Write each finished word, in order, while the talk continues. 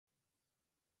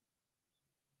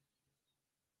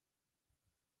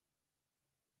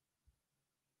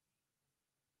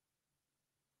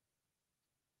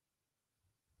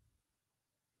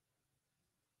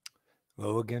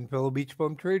Hello again, fellow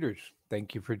BeachBum traders.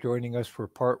 Thank you for joining us for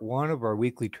part one of our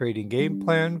weekly trading game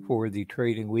plan for the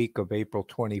trading week of April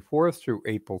 24th through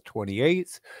April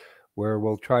 28th, where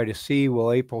we'll try to see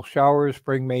will April showers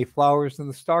bring May flowers in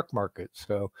the stock market.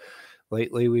 So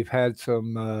lately we've had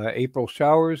some April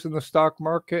showers in the stock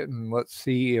market, and let's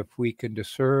see if we can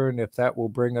discern if that will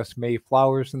bring us May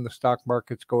flowers in the stock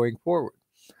markets going forward.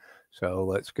 So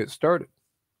let's get started.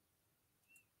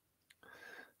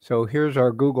 So here's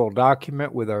our Google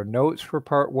document with our notes for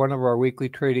part one of our weekly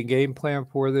trading game plan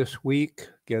for this week.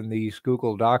 Again, these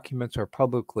Google documents are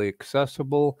publicly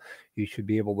accessible. You should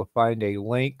be able to find a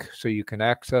link so you can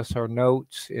access our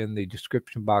notes in the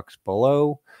description box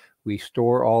below. We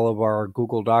store all of our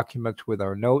Google documents with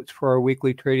our notes for our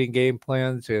weekly trading game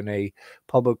plans in a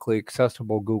publicly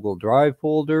accessible Google Drive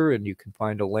folder, and you can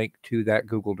find a link to that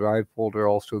Google Drive folder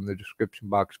also in the description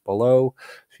box below,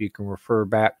 so you can refer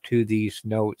back to these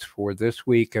notes for this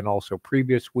week and also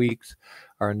previous weeks.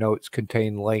 Our notes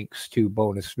contain links to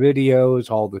bonus videos,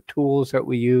 all the tools that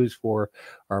we use for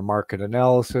our market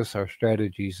analysis, our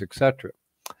strategies, etc.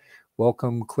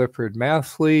 Welcome, Clifford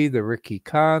Mathley, the Ricky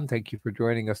Khan. Thank you for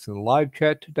joining us in the live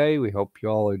chat today. We hope you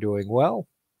all are doing well.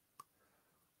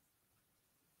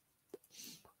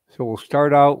 So we'll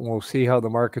start out and we'll see how the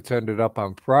markets ended up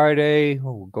on Friday.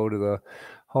 We'll go to the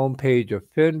homepage of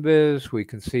FinViz. We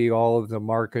can see all of the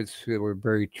markets that were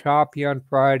very choppy on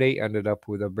Friday, ended up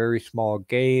with a very small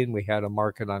gain. We had a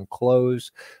market on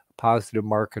close, positive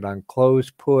market on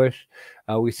close push.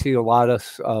 We see a lot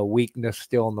of weakness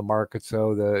still in the market,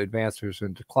 so the advancers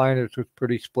and decliners was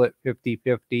pretty split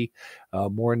 50-50.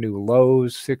 More new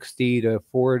lows, 60 to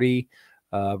 40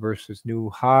 versus new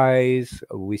highs.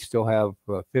 We still have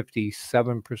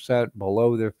 57%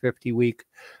 below their 50-week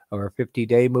or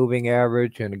 50-day moving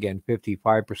average, and again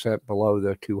 55% below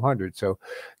the 200. So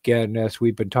again, as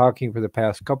we've been talking for the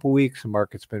past couple weeks, the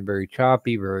market's been very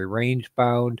choppy, very range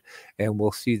bound, and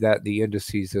we'll see that in the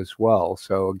indices as well.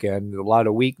 So again, a lot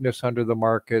of weakness under the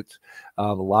markets,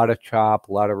 a lot of chop,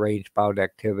 a lot of range bound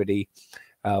activity.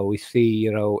 We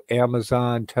see,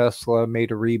 Amazon, Tesla made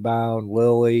a rebound,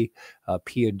 Lilly,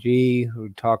 P&G. We'll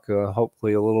talk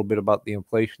hopefully a little bit about the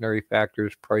inflationary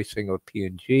factors, pricing of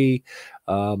P&G,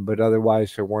 but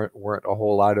otherwise there weren't a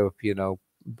whole lot of,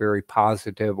 very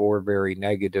positive or very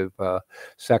negative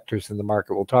sectors in the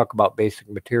market. We'll talk about basic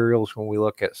materials when we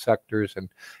look at sectors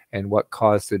and what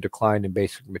caused the decline in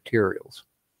basic materials.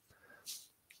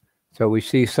 So we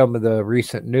see some of the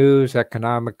recent news,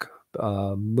 economic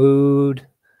mood,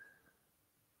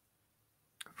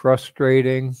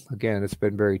 frustrating. Again, it's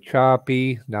been very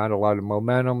choppy, not a lot of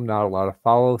momentum, not a lot of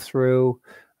follow through,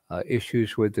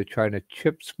 issues with the China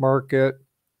chips market.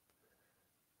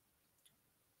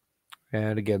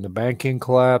 And again, the banking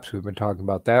collapse, we've been talking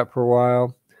about that for a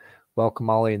while. Welcome,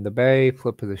 Ollie in the Bay,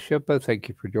 Flip of the Shippa. Thank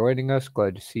you for joining us.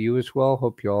 Glad to see you as well.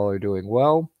 Hope you all are doing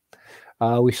well.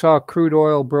 We saw crude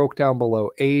oil broke down below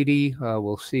 80.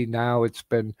 We'll see now it's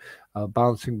been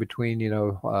bouncing between, in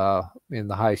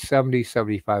the high 70s,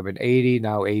 75 and 80.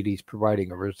 Now 80 is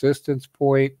providing a resistance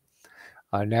point.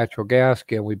 Natural gas,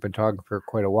 again, we've been talking for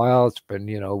quite a while. It's been,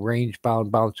 range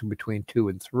bound, bouncing between 2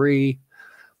 and 3.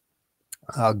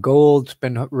 Gold's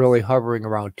been really hovering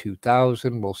around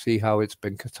 2,000. We'll see how it's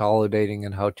been consolidating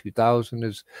and how 2,000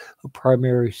 is a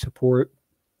primary support.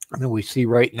 And then we see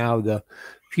right now the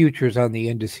futures on the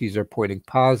indices are pointing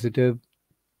positive.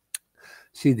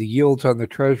 See the yields on the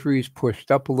treasuries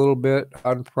pushed up a little bit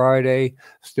on Friday,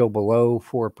 still below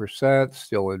 4%,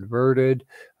 still inverted.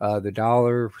 The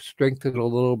dollar strengthened a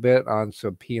little bit on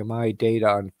some PMI data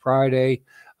on Friday,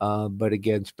 but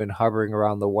again, it's been hovering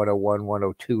around the 101,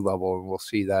 102 level, and we'll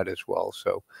see that as well.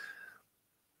 So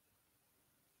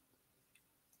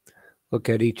look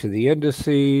at each of the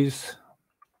indices.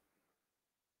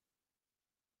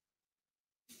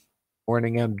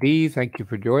 Morning, MD. Thank you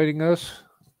for joining us.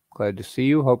 Glad to see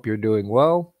you. Hope you're doing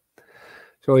well.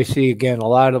 So we see again a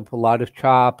lot of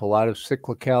chop, a lot of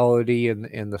cyclicality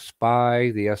in the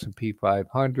SPY, the S&P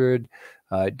 500.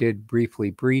 Did briefly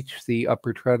breach the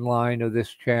upper trend line of this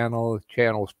channel. The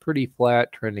channel is pretty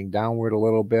flat, trending downward a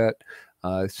little bit,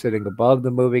 sitting above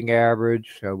the moving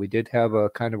average. We did have a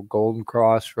kind of golden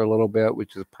cross for a little bit,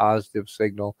 which is a positive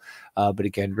signal, but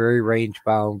again, very range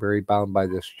bound, very bound by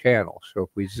this channel. So if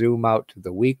we zoom out to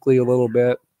the weekly a little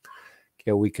bit,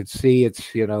 we could see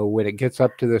it's, when it gets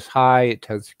up to this high, it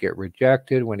tends to get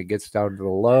rejected. When it gets down to the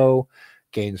low,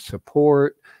 gains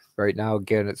support. Right now,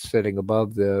 again, it's sitting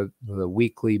above the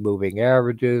weekly moving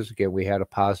averages. Again, we had a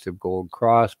positive golden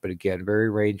cross, but again, very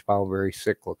range bound, very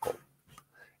cyclical.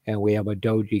 And we have a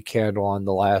doji candle on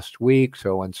the last week,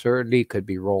 so uncertainty could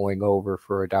be rolling over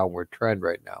for a downward trend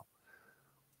right now.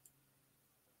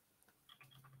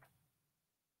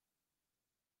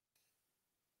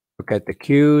 Look at the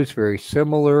Qs, very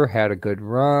similar, had a good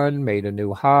run, made a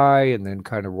new high, and then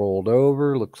kind of rolled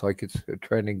over. Looks like it's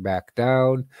trending back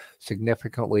down,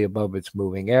 significantly above its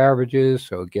moving averages.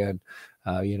 So again,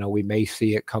 we may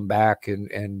see it come back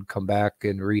and come back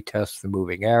and retest the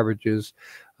moving averages.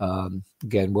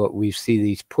 Again, what we see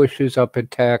these pushes up in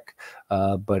tech,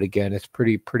 but again, it's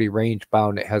pretty range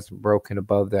bound. It hasn't broken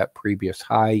above that previous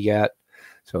high yet.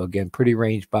 So again, pretty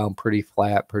range bound, pretty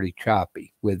flat, pretty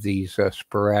choppy with these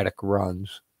sporadic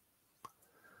runs.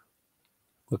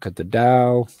 Look at the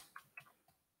Dow,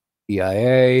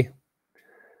 EIA.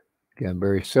 Again,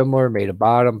 very similar, made a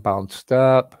bottom, bounced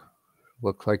up.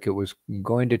 Looked like it was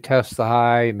going to test the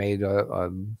high, made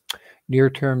a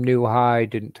near-term new high,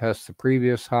 didn't test the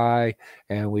previous high.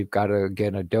 And we've got,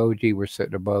 again, a doji. We're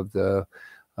sitting above the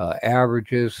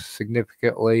averages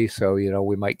significantly. So,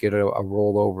 we might get a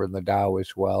rollover in the Dow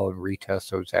as well and retest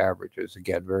those averages.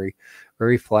 Again, very,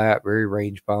 very flat, very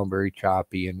range bound, very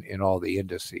choppy in all the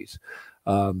indices.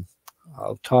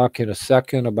 I'll talk in a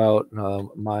second about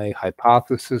my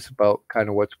hypothesis about kind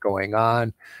of what's going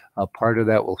on. Part of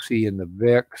that we'll see in the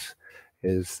VIX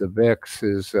is the VIX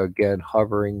is again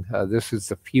hovering. This is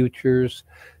the futures.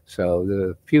 So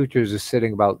the futures is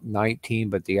sitting about 19,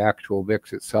 but the actual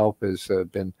VIX itself has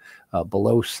been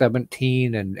below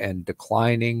 17 and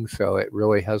declining. So it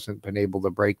really hasn't been able to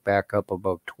break back up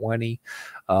above 20.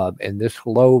 And this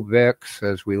low VIX,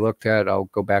 as we looked at, I'll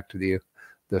go back to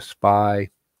the SPY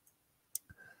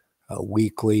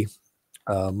weekly.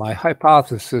 My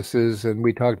hypothesis is, and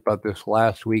we talked about this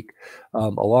last week,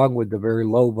 along with the very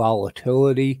low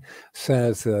volatility,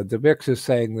 says the VIX is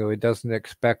saying that it doesn't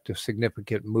expect a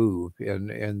significant move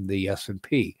in the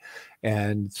S&P.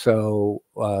 And so,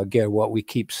 again, what we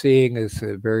keep seeing is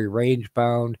very range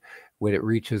bound. When it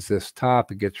reaches this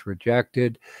top, it gets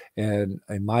rejected. And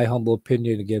in my humble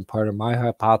opinion, again, part of my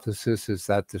hypothesis is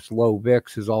that this low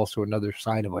VIX is also another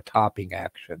sign of a topping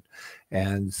action.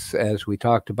 And as we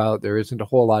talked about, there isn't a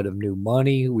whole lot of new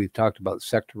money. We've talked about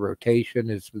sector rotation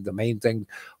is the main thing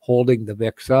holding the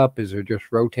VIX up. Is they're just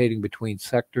rotating between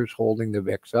sectors, holding the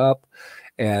VIX up.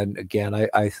 And again,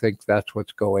 I think that's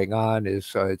what's going on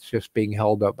is it's just being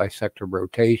held up by sector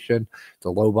rotation.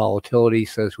 The low volatility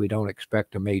says we don't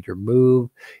expect a major move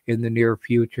in the near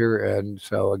future. And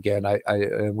so again,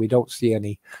 and we don't see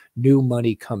any new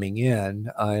money coming in,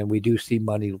 and we do see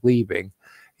money leaving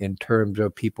in terms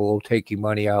of people taking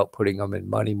money out, putting them in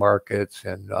money markets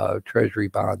and treasury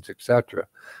bonds, etc.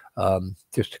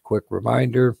 Just a quick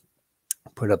reminder,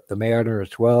 put up the banner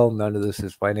as well. None of this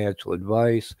is financial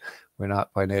advice. We're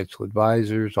not financial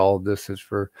advisors. All of this is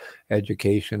for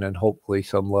education and hopefully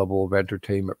some level of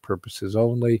entertainment purposes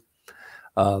only.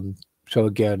 So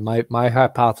again, my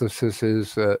hypothesis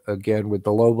is, again, with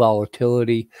the low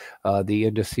volatility, the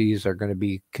indices are going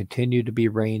to continue to be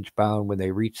range bound. When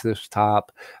they reach this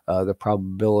top, the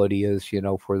probability is,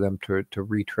 for them to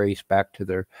retrace back to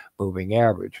their moving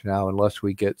average. Now, unless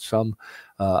we get some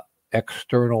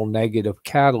external negative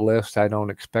catalyst, I don't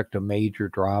expect a major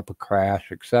drop, a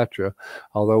crash, etc.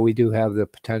 Although we do have the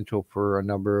potential for a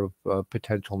number of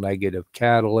potential negative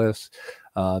catalysts,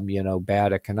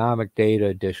 bad economic data,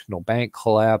 additional bank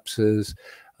collapses,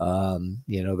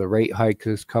 the rate hike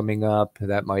is coming up.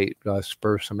 That might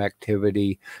spur some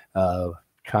activity,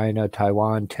 China,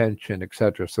 Taiwan tension,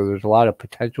 etc. So there's a lot of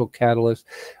potential catalysts.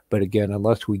 But again,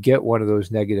 unless we get one of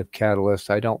those negative catalysts,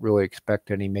 I don't really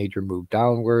expect any major move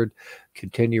downward.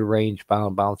 Continue range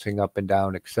bound, bouncing up and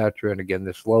down, etc. And again,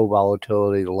 this low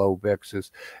volatility, the low VIX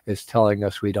is telling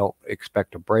us we don't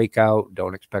expect a breakout,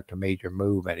 don't expect a major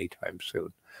move anytime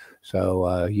soon.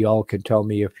 So you all can tell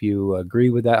me if you agree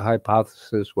with that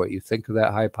hypothesis, what you think of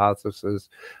that hypothesis.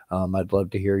 I'd love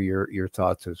to hear your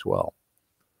thoughts as well.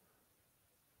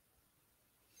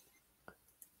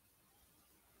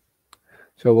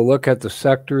 So we'll look at the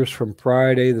sectors from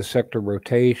Friday, the sector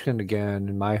rotation. Again,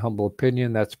 in my humble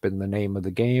opinion, that's been the name of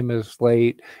the game as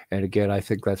late. And again, I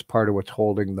think that's part of what's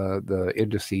holding the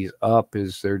indices up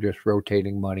is they're just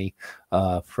rotating money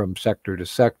from sector to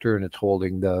sector, and it's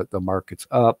holding the markets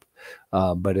up,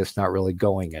 but it's not really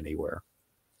going anywhere.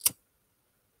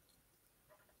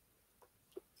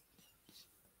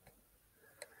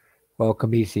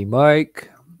 Welcome, Easy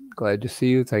Mike. Glad to see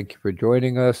you. Thank you for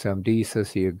joining us. MD says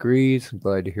he agrees. I'm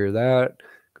glad to hear that.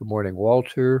 Good morning,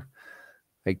 Walter.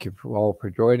 Thank you all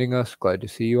for joining us. Glad to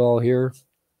see you all here.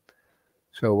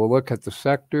 So we'll look at the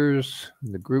sectors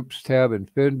in the groups tab in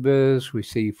FinBiz. We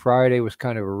see Friday was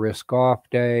kind of a risk-off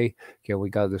day. Again, we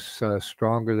got this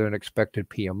stronger than expected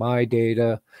PMI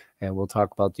data, and we'll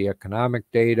talk about the economic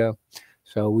data.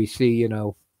 So we see,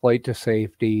 flight to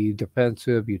safety,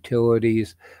 defensive,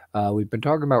 utilities. We've been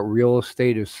talking about real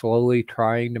estate is slowly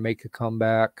trying to make a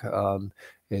comeback.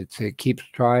 It keeps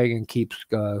trying and keeps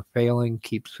failing,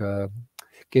 keeps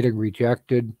getting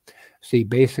rejected. See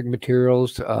basic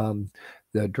materials,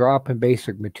 the drop in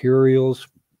basic materials.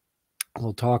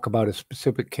 We'll talk about a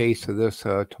specific case of this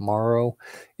tomorrow.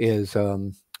 Is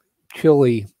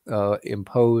Chile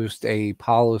imposed a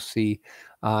policy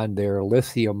on their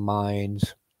lithium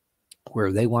mines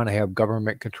where they want to have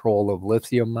government control of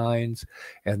lithium mines,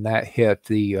 and that hit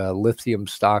the lithium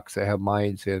stocks that have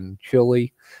mines in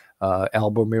Chile.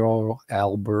 Albemarle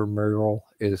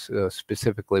is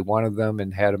specifically one of them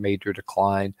and had a major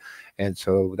decline. And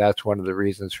so that's one of the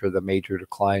reasons for the major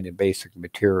decline in basic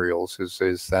materials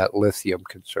is that lithium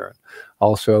concern.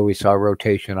 Also, we saw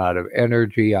rotation out of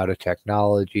energy, out of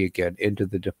technology, again, into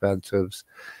the defensives.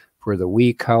 For the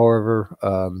week, however,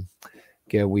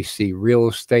 again, we see real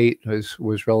estate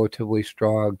was relatively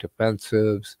strong,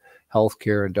 defensives,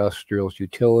 healthcare, industrials,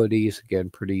 utilities, again,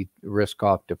 pretty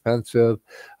risk-off defensive.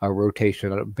 A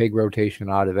big rotation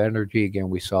out of energy. Again,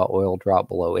 we saw oil drop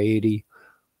below 80.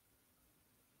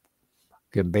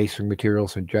 Again, basic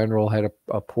materials in general had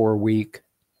a poor week.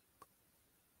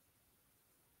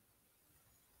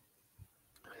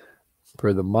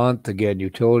 For the month, again,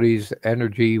 utilities,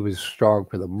 energy was strong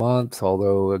for the month,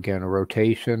 although, again, a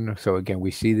rotation. So, again,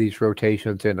 we see these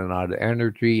rotations in and out of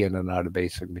energy, in and out of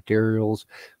basic materials.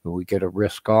 When we get a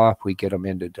risk off, we get them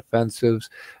into defensives.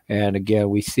 And, again,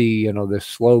 we see, this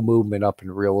slow movement up in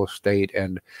real estate.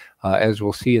 And as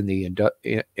we'll see in the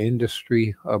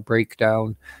industry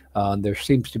breakdown, there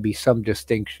seems to be some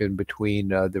distinction between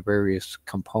the various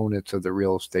components of the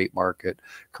real estate market,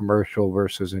 commercial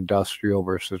versus industrial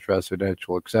versus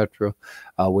residential, etc.,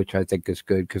 which I think is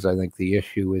good because I think the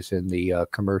issue is in the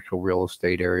commercial real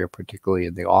estate area, particularly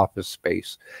in the office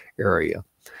space area.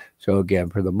 So again,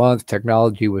 for the month,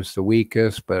 technology was the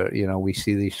weakest, but we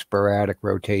see these sporadic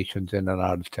rotations in and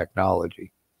out of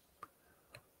technology.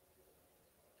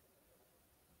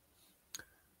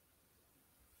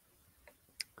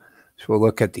 So we'll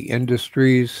look at the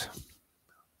industries.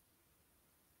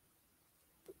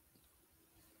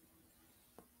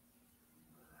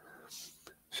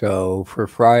 So for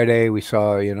Friday, we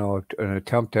saw, an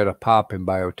attempt at a pop in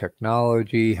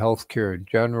biotechnology. Healthcare in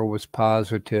general was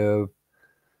positive.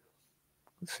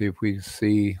 Let's see if we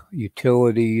see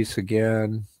utilities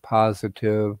again,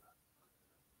 positive.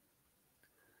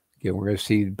 Again, we're going to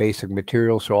see basic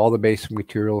materials. So all the basic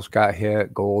materials got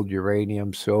hit: gold,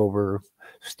 uranium, silver,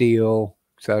 steel,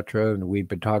 etc. And we've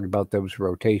been talking about those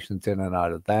rotations in and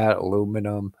out of that,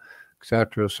 aluminum,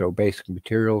 etc. So basic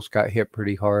materials got hit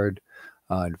pretty hard.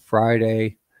 On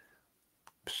Friday,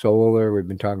 solar, we've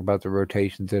been talking about the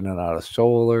rotations in and out of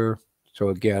solar. So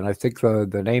again, I think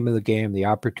the name of the game, the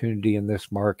opportunity in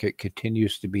this market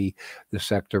continues to be the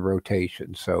sector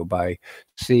rotation. So by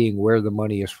seeing where the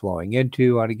money is flowing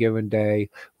into on a given day,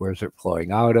 where is it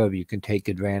flowing out of, you can take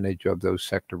advantage of those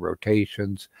sector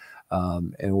rotations.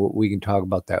 And we can talk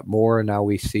about that more. Now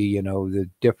we see, the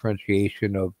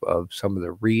differentiation of some of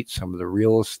the REITs, some of the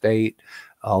real estate.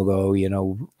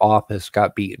 Although, office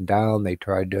got beaten down, they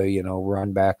tried to,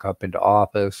 run back up into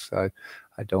office. I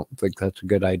don't think that's a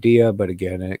good idea, but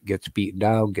again, it gets beaten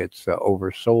down, gets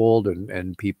oversold,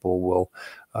 and people will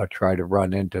try to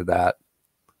run into that.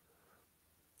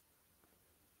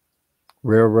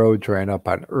 Railroads ran up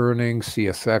on earnings,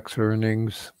 CSX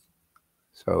earnings.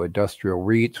 So industrial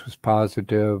REITs was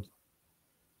positive.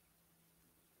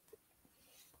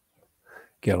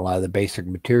 Again, a lot of the basic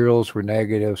materials were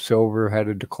negative. Silver had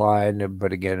a decline,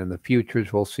 but again, in the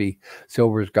futures, we'll see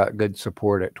silver's got good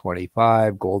support at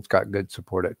 25. Gold's got good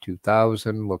support at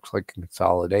 2,000. Looks like a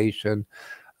consolidation.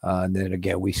 And then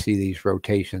again, we see these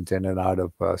rotations in and out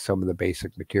of some of the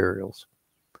basic materials.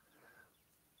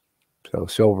 So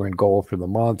silver and gold for the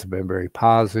month have been very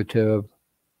positive.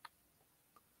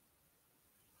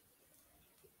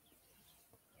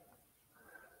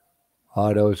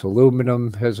 Autos,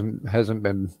 aluminum hasn't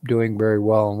been doing very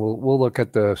well, and we'll look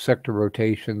at the sector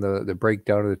rotation, the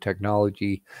breakdown of the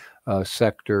technology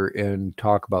sector, and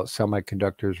talk about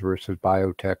semiconductors versus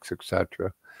biotechs,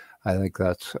 etc. I think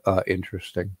that's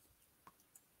interesting.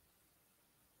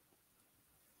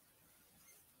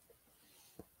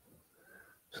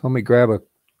 So let me grab a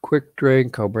quick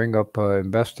drink. I'll bring up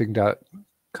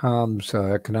investing.com's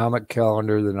economic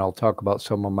calendar, then I'll talk about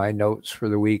some of my notes for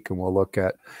the week, and we'll look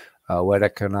at what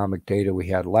economic data we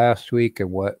had last week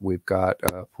and what we've got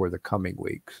for the coming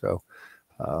week. So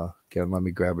again, let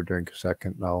me grab a drink a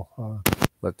second and I'll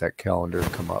let that calendar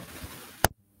come up.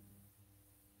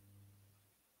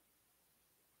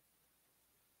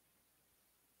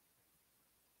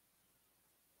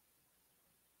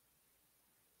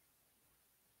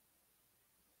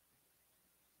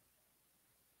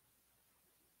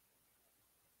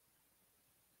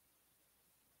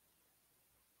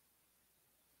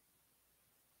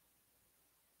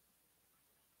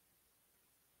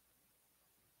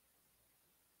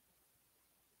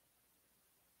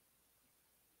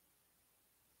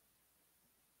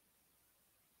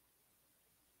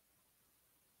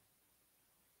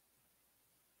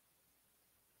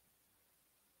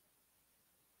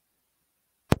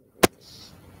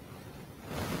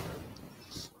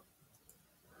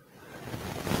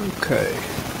 Okay.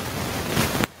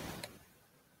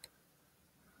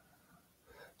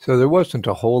 So there wasn't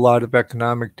a whole lot of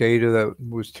economic data that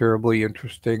was terribly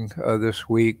interesting this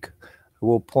week. I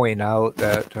will point out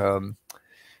that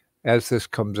as this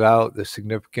comes out, the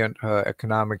significant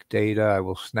economic data, I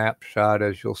will snapshot,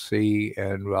 as you'll see,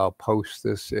 and I'll post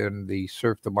this in the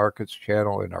Surf the Markets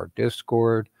channel in our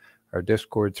Discord. Our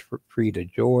Discord's free to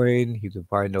join. You can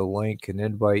find a link and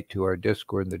invite to our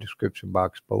Discord in the description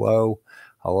box below.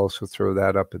 I'll also throw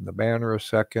that up in the banner a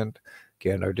second.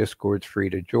 Again, our Discord's free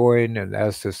to join, and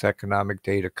as this economic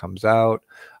data comes out,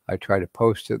 I try to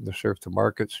post it in the Surf the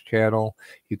Markets channel.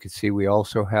 You can see we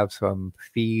also have some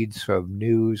feeds of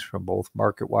news from both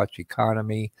MarketWatch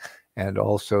Economy and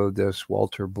also this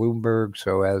Walter Bloomberg.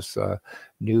 So as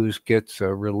news gets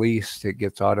released, it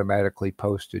gets automatically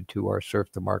posted to our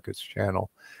Surf the Markets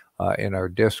channel in our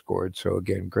Discord. So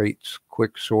again, great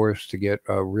quick source to get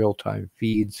real-time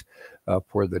feeds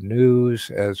for the news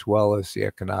as well as the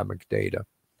economic data.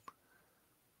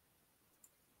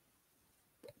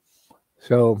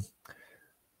 So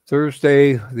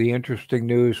Thursday, the interesting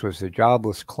news was the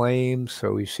jobless claims.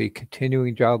 So we see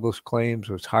continuing jobless claims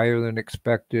was higher than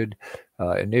expected.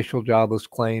 Initial jobless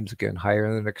claims, again,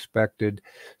 higher than expected.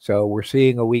 So we're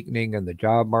seeing a weakening in the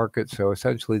job market. So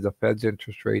essentially the Fed's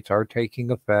interest rates are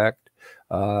taking effect.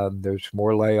 There's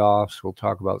more layoffs. We'll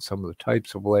talk about some of the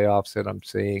types of layoffs that I'm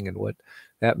seeing and what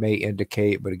that may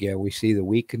indicate. But again, we see the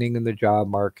weakening in the job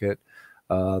market.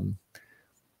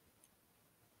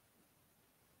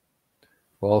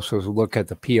 We'll also look at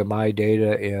the PMI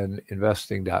data in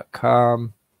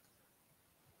investing.com.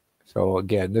 So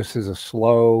again, this is a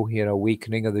slow,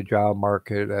 weakening of the job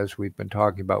market as we've been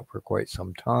talking about for quite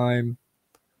some time.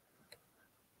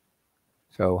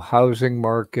 So housing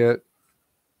market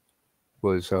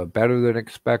was better than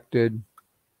expected,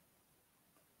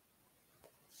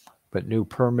 but new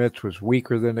permits was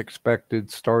weaker than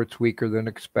expected, starts weaker than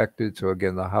expected. So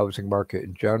again, the housing market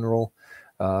in general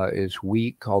is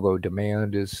weak, although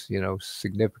demand is,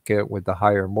 significant with the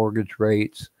higher mortgage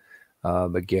rates.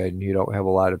 Again, you don't have a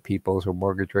lot of people, so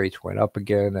mortgage rates went up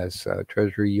again as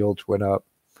treasury yields went up.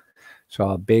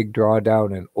 Saw a big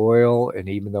drawdown in oil, and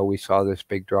even though we saw this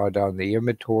big drawdown in the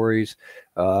inventories,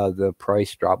 the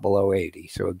price dropped below 80.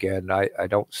 So again, I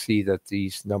don't see that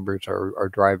these numbers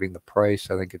are driving the price.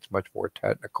 I think it's much more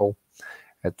technical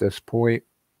at this point.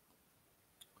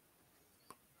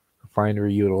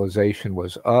 Refinery utilization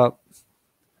was up.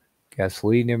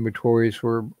 Gasoline inventories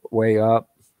were way up.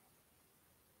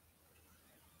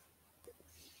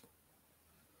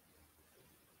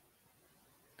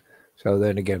 So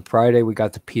then again, Friday, we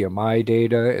got the PMI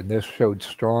data, and this showed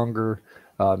stronger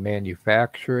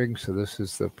manufacturing. So this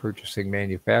is the Purchasing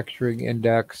Manufacturing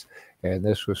Index, and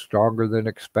this was stronger than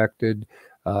expected.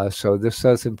 So this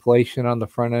says inflation on the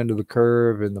front end of the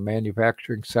curve in the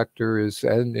manufacturing sector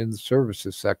and in the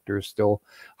services sector is still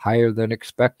higher than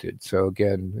expected. So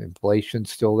again,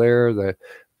 inflation's still there. The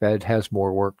Fed has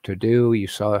more work to do. You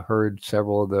heard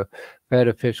several of the Fed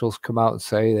officials come out and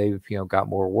say they've got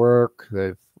more work.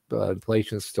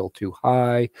 Inflation's still too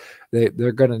high.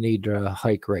 They're going to need to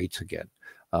hike rates again.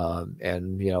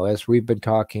 And as we've been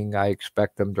talking, I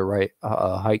expect them to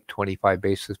hike 25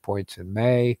 basis points in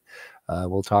May.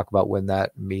 We'll talk about when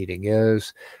that meeting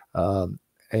is. And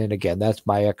again, that's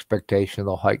my expectation.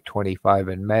 They'll hike 25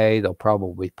 in May. They'll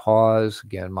probably pause.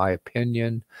 Again, my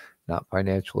opinion, not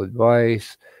financial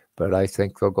advice, but I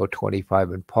think they'll go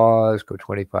 25 and pause, go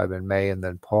 25 in May and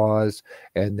then pause,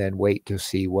 and then wait to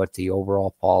see what the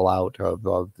overall fallout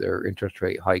of their interest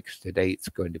rate hikes to date is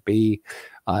going to be.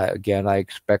 Again, I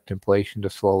expect inflation to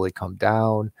slowly come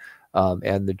down.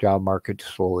 And the job market to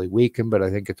slowly weaken, but I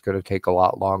think it's going to take a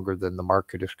lot longer than the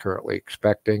market is currently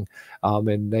expecting.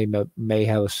 And they may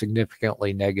have a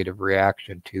significantly negative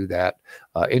reaction to that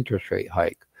interest rate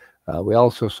hike. We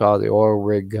also saw the oil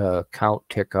rig count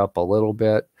tick up a little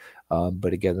bit,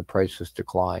 but again, the prices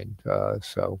declined.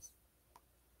 So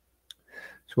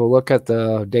we'll look at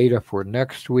the data for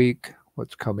next week,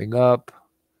 what's coming up.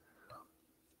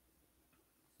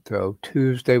 So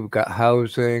Tuesday, we've got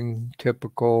housing,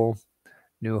 typical,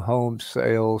 new home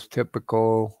sales,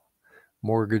 typical,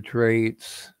 mortgage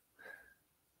rates,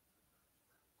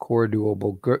 core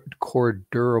durable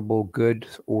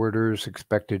goods orders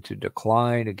expected to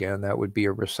decline. Again, that would be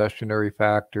a recessionary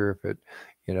factor. If it,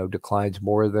 declines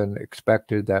more than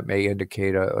expected, that may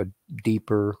indicate a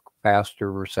deeper,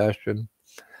 faster recession.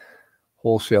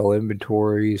 Wholesale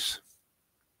inventories.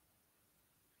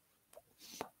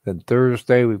 Then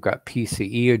Thursday, we've got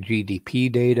PCE,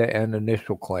 GDP data, and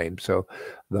initial claims. So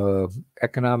the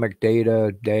economic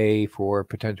data day for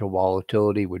potential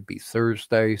volatility would be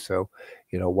Thursday. So,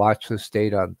 watch this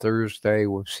data on Thursday.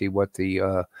 We'll see what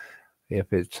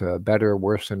if it's better or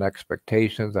worse than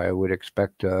expectations. I would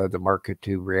expect the market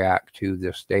to react to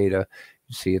this data.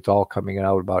 You see, it's all coming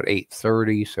out about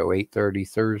 8:30. So 8:30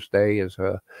 Thursday is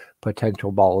a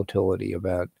potential volatility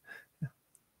event.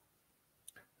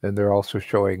 And they're also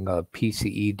showing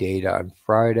PCE data on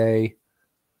Friday.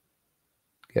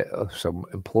 Get some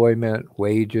employment,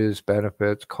 wages,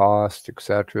 benefits, costs,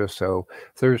 etc. So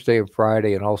Thursday and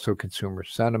Friday, and also consumer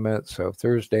sentiment. So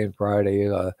Thursday and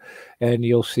Friday, and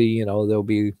you'll see, there'll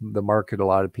be the market. A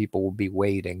lot of people will be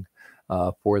waiting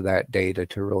for that data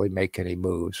to really make any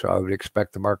moves. So I would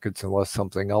expect the markets, unless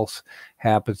something else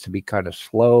happens, to be kind of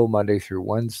slow Monday through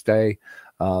Wednesday,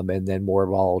 and then more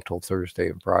volatile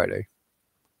Thursday and Friday.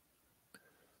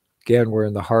 Again, we're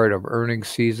in the heart of earnings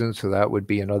season, so that would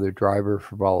be another driver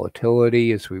for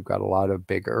volatility, as we've got a lot of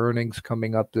big earnings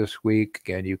coming up this week.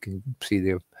 Again, you can see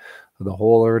the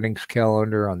whole earnings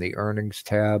calendar on the earnings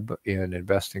tab in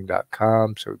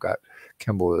investing.com. So we've got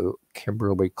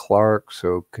Kimberly-Clark,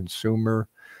 so consumer,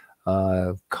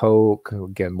 Coke,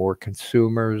 again, more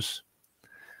consumers,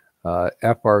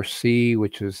 FRC,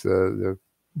 which is the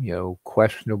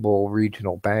questionable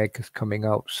regional bank, is coming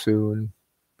out soon.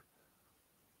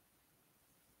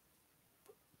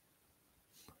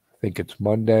 I think it's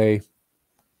Monday.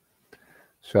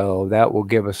 So that will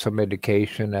give us some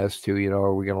indication as to,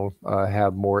 are we going to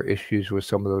have more issues with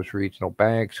some of those regional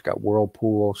banks? Got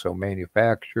Whirlpool, so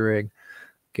manufacturing,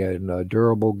 again,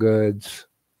 durable goods,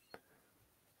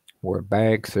 more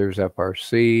banks. There's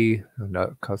FRC,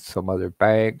 some other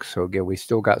banks. So again, we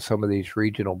still got some of these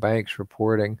regional banks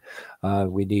reporting.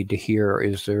 We need to hear,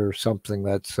 is there something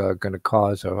that's going to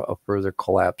cause a further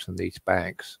collapse in these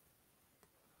banks?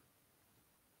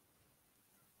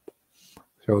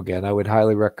 So again, I would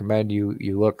highly recommend you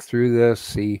look through this,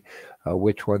 see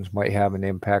which ones might have an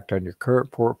impact on your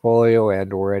current portfolio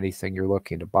and or anything you're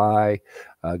looking to buy.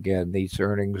 Again, these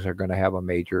earnings are going to have a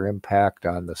major impact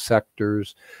on the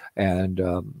sectors and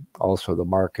also the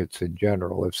markets in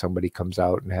general. If somebody comes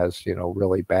out and has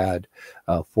really bad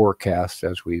forecasts,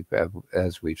 as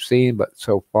we've seen, but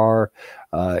so far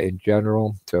in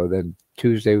general. So then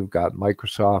Tuesday, we've got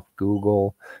Microsoft,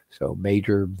 Google, so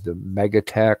the mega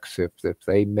techs. If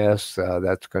they miss,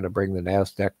 that's going to bring the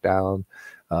NASDAQ down,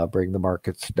 bring the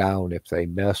markets down if they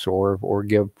miss or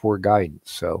give poor guidance.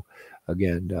 So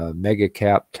again, mega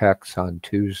cap techs on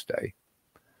Tuesday.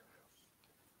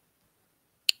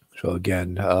 So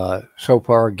again, so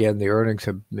far, again, the earnings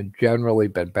have generally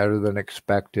been better than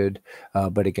expected.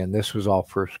 But again, this was all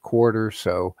first quarter.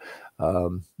 So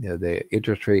the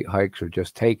interest rate hikes are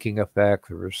just taking effect.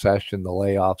 The recession, the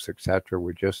layoffs, etc.,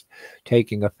 were just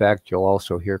taking effect. You'll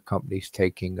also hear companies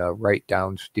taking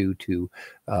write-downs due to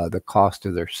the cost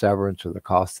of their severance or the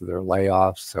cost of their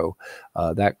layoffs. So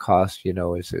that cost,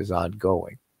 is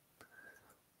ongoing.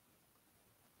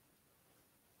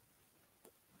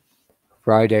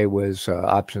 Friday was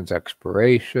options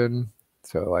expiration.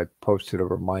 So I posted a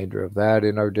reminder of that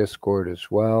in our Discord as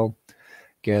well.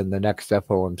 Again, the next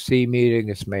FOMC meeting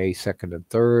is May 2nd and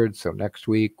 3rd. So next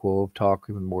week, we'll talk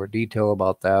in more detail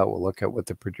about that. We'll look at what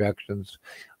the projections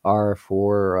are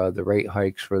for the rate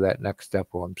hikes for that next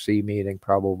FOMC meeting,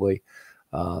 probably.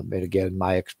 And again,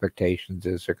 my expectations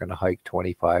is they're going to hike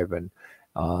 25 and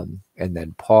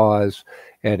then pause.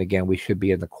 And again, we should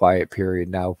be in the quiet period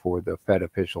now for the Fed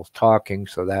officials talking.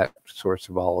 So that source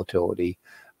of volatility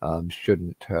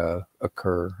shouldn't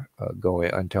occur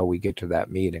going until we get to that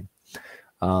meeting.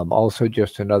 Also,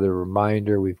 just another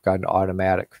reminder, we've got an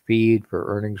automatic feed for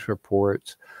earnings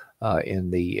reports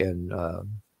in the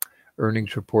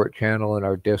earnings report channel in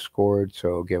our Discord.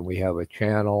 So again, we have a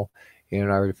channel in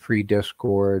our free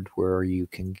Discord where you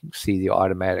can see the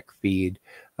automatic feed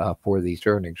for these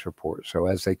earnings reports. So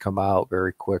as they come out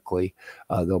very quickly,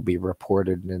 they'll be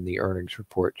reported in the earnings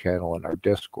report channel in our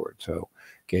Discord. So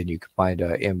again, you can find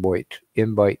an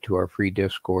invite to our free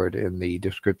Discord in the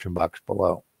description box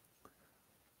below.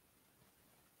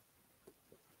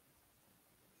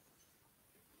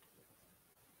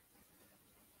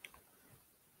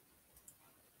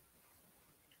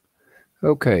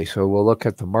 Okay, so we'll look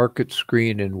at the market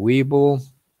screen in Webull.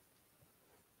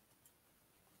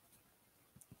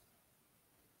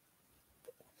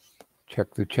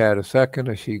 Check the chat a second.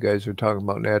 I see you guys are talking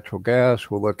about natural gas.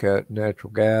 We'll look at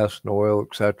natural gas and oil,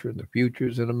 etc., in the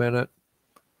futures in a minute.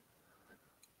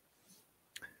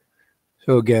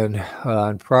 So again,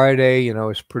 on Friday,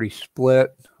 it's pretty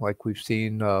split like we've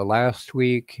seen last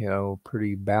week,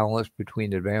 pretty balanced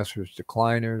between advancers,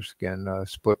 decliners, again,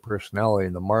 split personality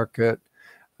in the market.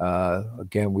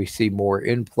 Again, we see more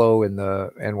inflow in the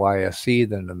NYSE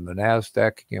than in the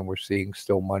NASDAQ. Again, we're seeing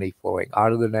still money flowing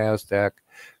out of the NASDAQ.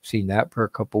 Seen that for a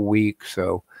couple weeks.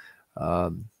 So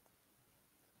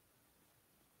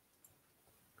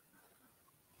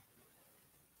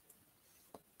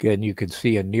again, you can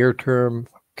see a near-term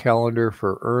calendar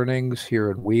for earnings here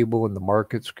in Webull in the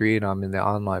market screen. I'm in the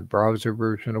online browser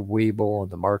version of Webull on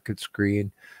the market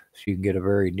screen. So you can get a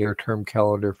very near-term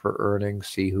calendar for earnings,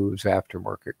 see who's after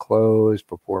market close,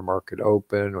 before market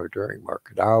open, or during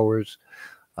market hours.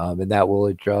 And that will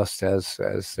adjust as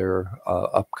they're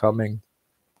upcoming.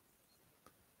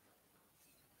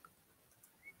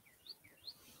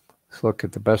 Let's look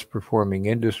at the best performing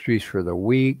industries for the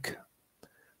week.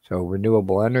 So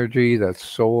renewable energy, that's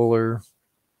solar.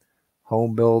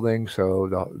 Home building,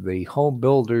 so the home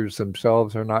builders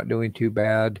themselves are not doing too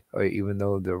bad, even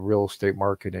though the real estate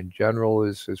market in general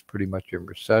is pretty much in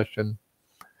recession.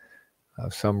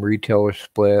 Some retailers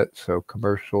split, so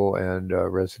commercial and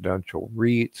residential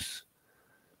REITs.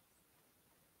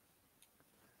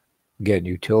 Again,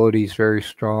 utilities very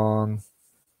strong.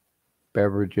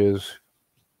 Beverages.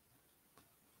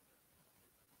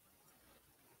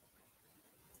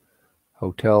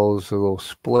 Hotels a little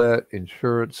split.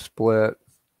 Insurance split.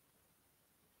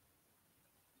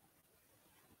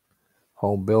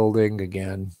 Home building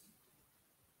again.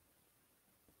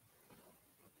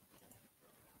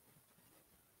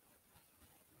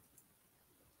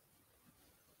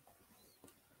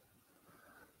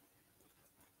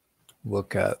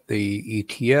 Look at the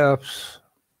ETFs.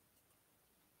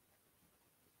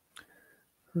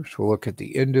 First, we'll look at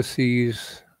the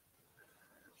indices.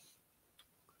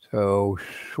 So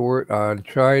short on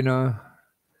China,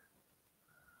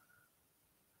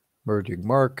 emerging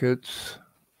markets.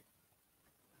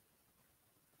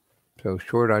 So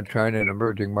short on China and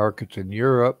emerging markets in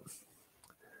Europe.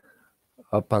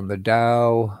 Up on the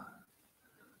Dow.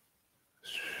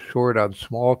 Short on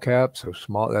small caps. So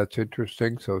small, that's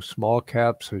interesting. So small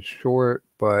caps is short,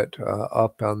 but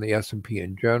up on the S&P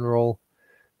in general.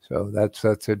 So that's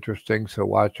interesting. So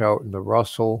watch out in the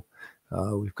Russell.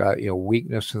 We've got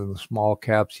weakness in the small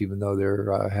caps, even though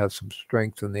there has some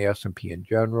strength in the S&P in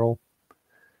general.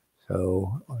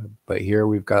 So, but here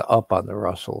we've got up on the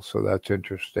Russell, so that's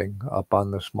interesting. Up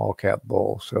on the small cap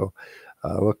bull. So,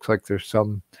 looks like there's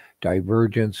some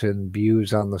divergence in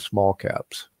views on the small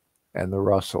caps and the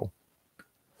Russell.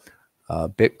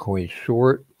 Bitcoin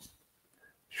short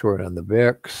on the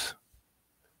VIX,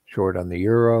 short on the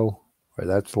euro, or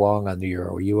that's long on the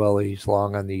euro. ULE's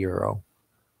long on the euro.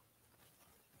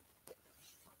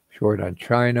 Short on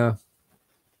China.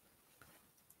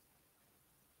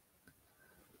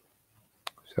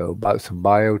 So some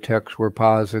biotechs were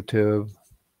positive.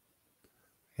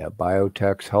 Yeah,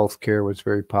 biotechs, healthcare was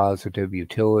very positive.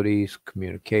 Utilities,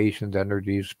 communications,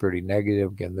 energy is pretty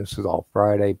negative. Again, this is all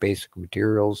Friday. Basic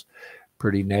materials,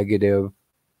 pretty negative.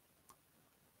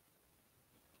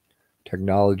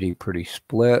 Technology, pretty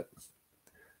split.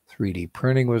 3D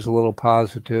printing was a little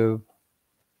positive.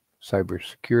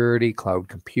 Cybersecurity, cloud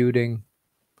computing.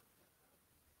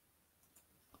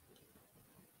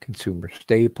 Consumer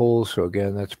staples, so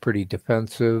again, that's pretty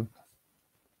defensive.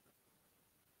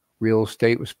 Real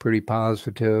estate was pretty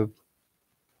positive.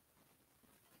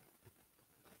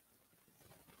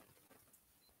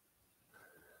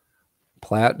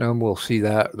 Platinum, we'll see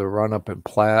that, the run up in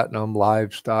platinum,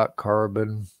 livestock,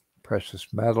 carbon, precious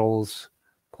metals,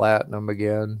 platinum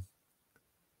again.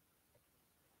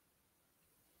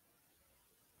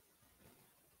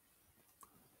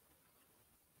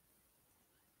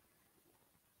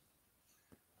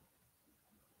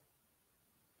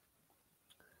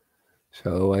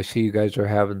 So I see you guys are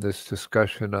having this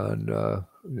discussion on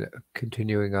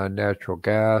continuing on natural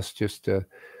gas. Just to,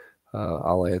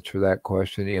 I'll answer that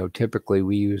question. Typically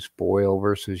we use Boyle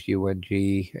versus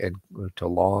UNG and to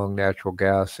long natural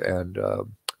gas and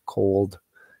cold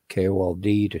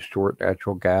KOLD to short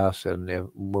natural gas. And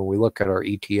when we look at our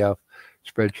ETF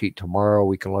spreadsheet tomorrow,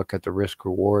 we can look at the risk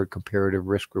reward, comparative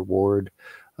risk reward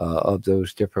of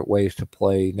those different ways to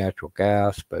play natural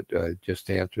gas. But just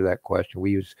to answer that question,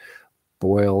 we use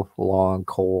Boyle long,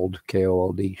 cold,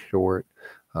 KOLD short,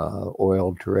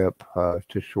 oil drip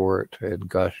to short, and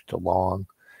gush to long.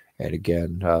 And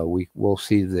again, we will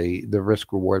see the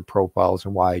risk reward profiles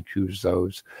and why I choose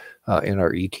those in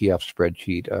our ETF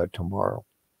spreadsheet tomorrow.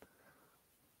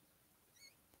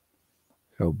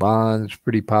 So bonds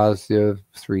pretty positive,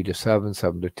 3 to 7,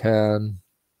 7 to 10.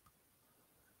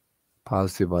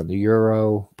 Positive on the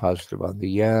euro, positive on the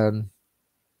yen.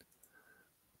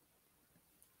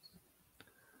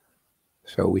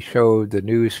 So we showed the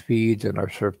news feeds in our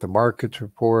Surf the Markets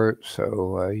report,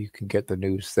 so you can get the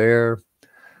news there.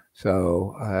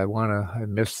 So I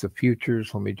missed the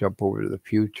futures. Let me jump over to the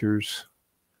futures.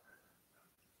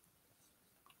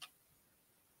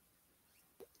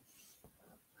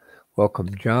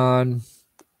 Welcome, John.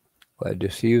 Glad to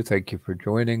see you. Thank you for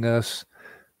joining us.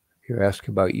 If you're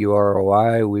asking about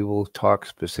UROI, we will talk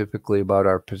specifically about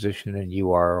our position in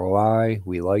UROI.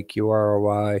 We like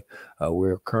UROI.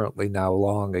 We're currently now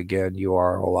long again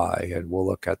UROI, and we'll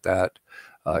look at that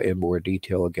in more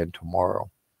detail again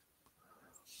tomorrow.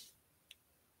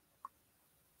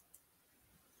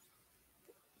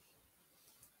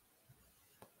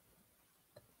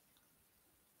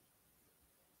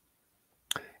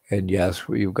 And yes,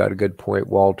 you've got a good point,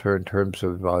 Walter, in terms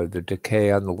of the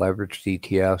decay on the leveraged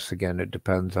ETFs. Again, it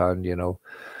depends on,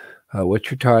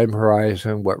 what's your time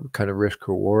horizon, what kind of risk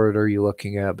reward are you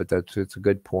looking at? But it's a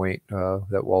good point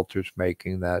that Walter's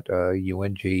making, that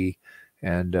UNG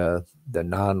and the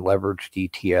non-leveraged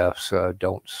ETFs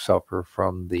don't suffer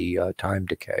from the time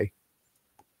decay.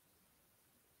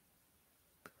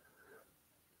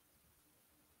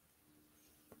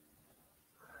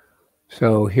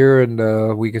 So here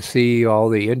we can see all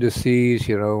the indices,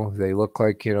 they look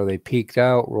like, they peaked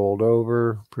out, rolled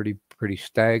over, pretty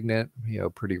stagnant,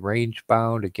 pretty range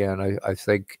bound. Again, I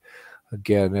think,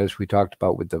 again, as we talked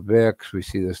about with the VIX, we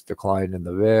see this decline in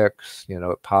the VIX.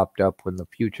 It popped up when the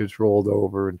futures rolled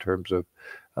over in terms of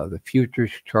the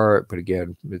futures chart, but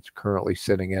again, it's currently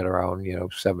sitting at around,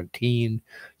 17,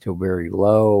 so very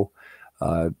low.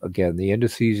 Again, the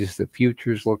indices, the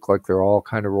futures look like they're all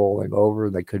kind of rolling over.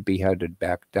 They could be headed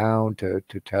back down to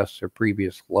test their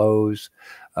previous lows.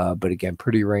 But again,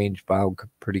 pretty range bound,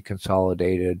 pretty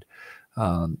consolidated.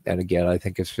 And again, I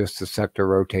think it's just the sector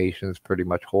rotations pretty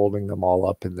much holding them all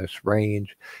up in this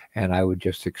range. And I would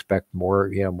just expect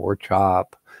more, more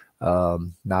chop.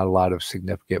 Not a lot of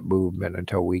significant movement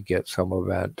until we get some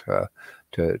event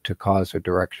to cause a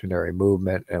directionary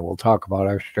movement. And we'll talk about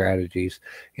our strategies.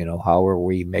 How are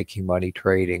we making money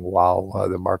trading while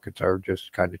the markets are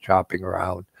just kind of chopping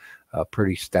around,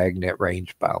 pretty stagnant,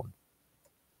 range bound.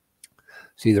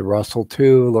 See the Russell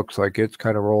 2 looks like it's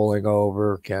kind of rolling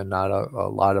over. Again, not a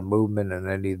lot of movement in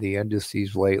any of the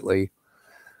indices lately.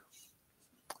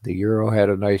 The Euro had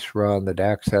a nice run. The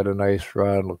DAX had a nice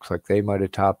run. Looks like they might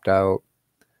have topped out.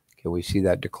 Can we see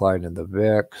that decline in the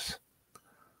VIX?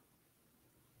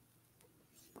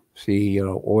 See,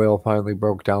 oil finally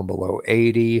broke down below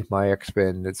 80. My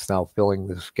XPIN, it's now filling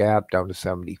this gap down to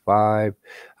 75.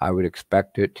 I would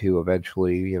expect it to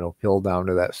eventually, fill down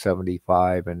to that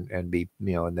 75 and be,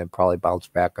 and then probably bounce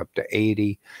back up to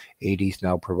 80. 80 is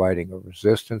now providing a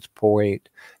resistance point.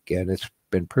 Again, it's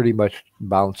been pretty much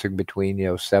bouncing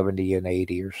between, 70 and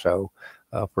 80 or so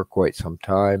for quite some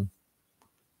time.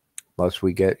 Unless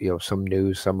we get, some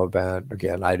news, some event.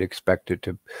 Again, I'd expect it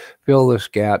to fill this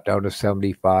gap down to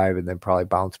 75 and then probably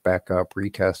bounce back up,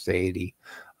 retest 80.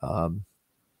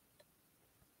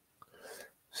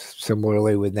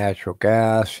 Similarly with natural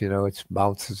gas, it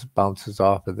bounces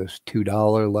off of this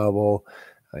 $2 level.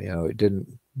 It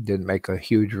didn't make a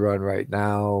huge run right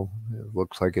now. It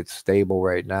looks like it's stable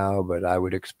right now, but I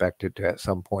would expect it to at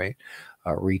some point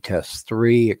retest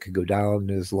 3. It could go down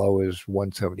as low as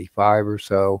 175 or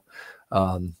so.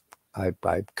 I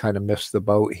kind of missed the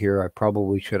boat here. I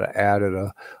probably should have added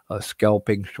a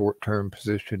scalping short-term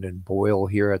position in Boyle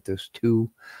here at this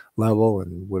 2 level,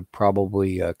 and would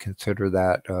probably consider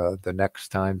that the next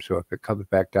time. So if it comes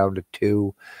back down to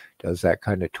 2, does that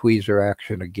kind of tweezer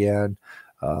action again,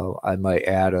 I might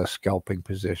add a scalping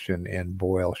position in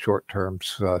Boyle, short-term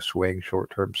swing,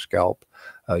 short-term scalp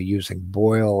using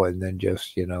Boyle, and then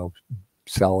just,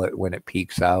 sell it when it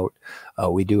peaks out.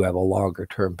 We do have a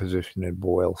longer-term position in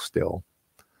Boyle still.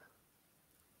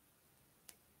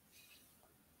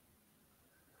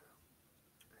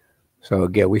 So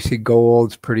again, we see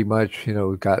gold's pretty much,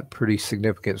 got pretty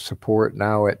significant support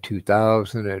now at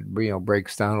 2,000. It,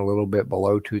 breaks down a little bit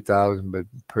below 2,000, but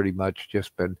pretty much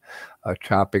just been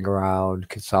chopping around,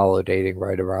 consolidating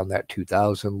right around that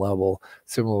 2,000 level.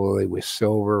 Similarly with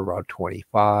silver, around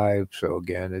 25. So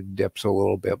again, it dips a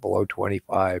little bit below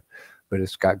 25, but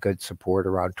it's got good support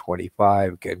around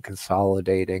 25. Again,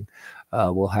 consolidating.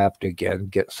 We'll have to, again,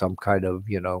 get some kind of,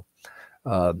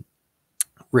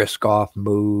 risk off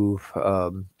move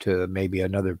to maybe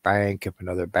another bank. If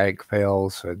another bank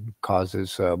fails and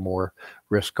causes more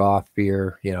risk off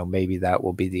fear, maybe that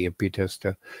will be the impetus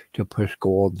to push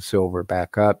gold and silver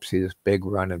back up. See this big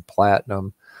run in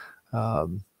platinum.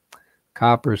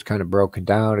 Copper's kind of broken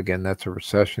down. Again, that's a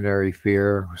recessionary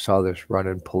fear. We saw this run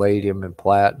in palladium and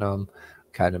platinum.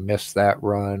 Kind of missed that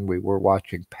run. We were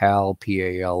watching PAL,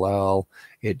 PALL.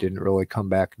 It didn't really come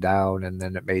back down, and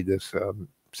then it made this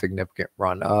significant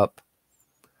run up.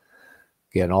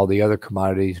 Again, all the other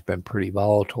commodities have been pretty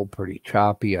volatile, pretty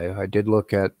choppy. I did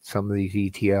look at some of these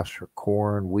ETFs for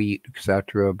corn, wheat,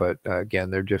 etc., but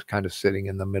again, they're just kind of sitting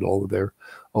in the middle of their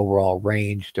overall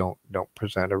range. Don't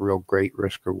present a real great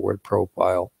risk-reward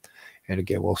profile. And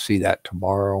again, we'll see that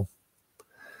tomorrow.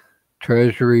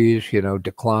 Treasuries,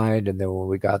 declined, and then when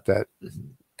we got that,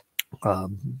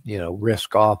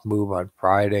 risk-off move on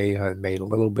Friday, made a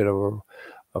little bit of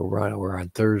a run, or on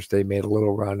Thursday made a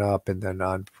little run up, and then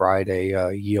on Friday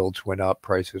yields went up,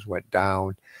 prices went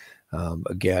down.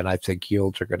 Again, I think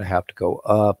yields are going to have to go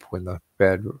up when the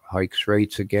Fed hikes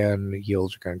rates again. The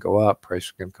yields are going to go up, prices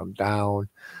are going to come down.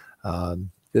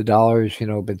 The dollar's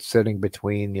been sitting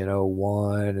between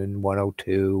 1 and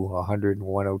 102, 100 and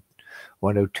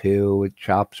 102. It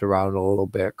chops around a little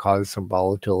bit, causes some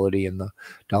volatility in the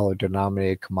dollar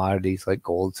denominated commodities like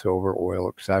gold, silver, oil,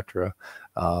 etc.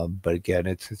 But again,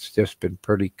 it's just been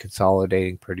pretty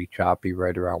consolidating, pretty choppy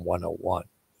right around 101.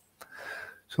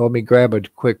 So let me grab a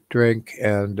quick drink,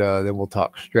 and then we'll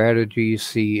talk strategies,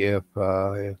 see if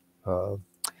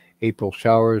April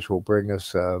showers will bring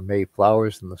us May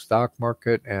flowers in the stock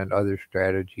market, and other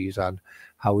strategies on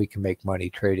how we can make money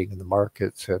trading in the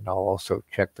markets. And I'll also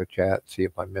check the chat, see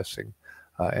if I'm missing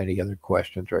any other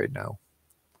questions right now.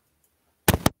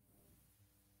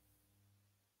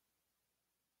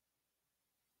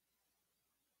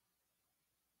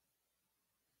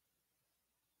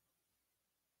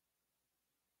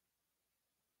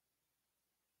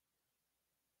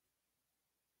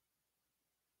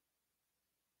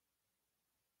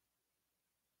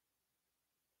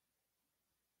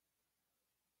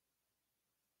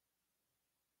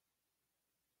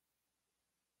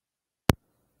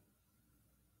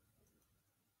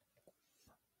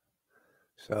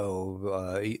 So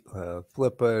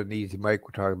Flippa and Easy Mike,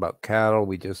 we're talking about cattle.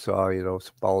 We just saw,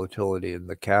 some volatility in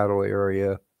the cattle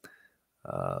area.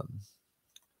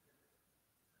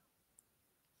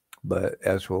 But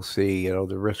as we'll see,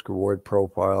 the risk-reward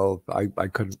profile, I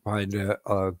couldn't find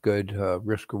a good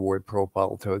risk-reward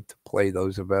profile to play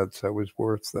those events that was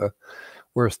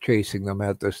worth chasing them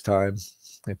at this time.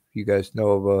 If you guys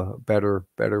know of a better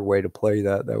way to play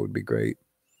that would be great.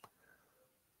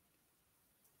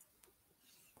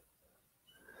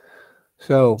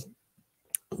 So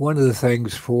one of the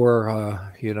things for,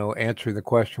 answering the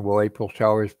question, will April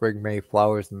showers bring May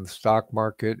flowers in the stock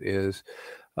market, is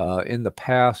in the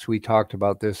past, we talked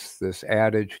about this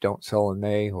adage, don't sell in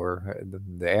May, or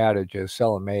the adage is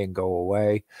sell in May and go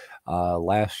away.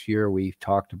 Last year, we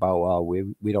talked about,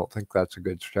 we don't think that's a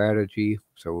good strategy.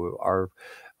 So our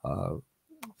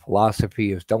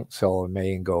philosophy is don't sell in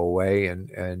May and go away.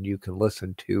 And you can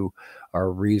listen to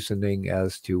our reasoning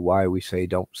as to why we say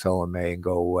don't sell in May and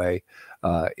go away.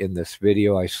 In this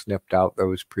video, I snipped out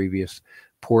those previous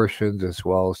portions, as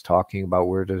well as talking about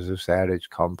where does this adage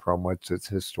come from, what's its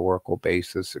historical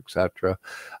basis, etc.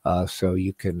 So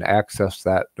you can access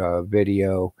that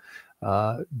video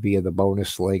via the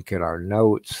bonus link in our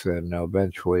notes, and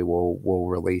eventually we'll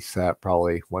release that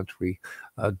probably once we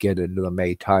get into the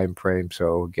May time frame.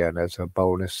 So again, as a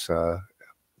bonus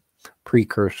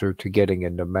precursor to getting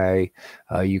into May,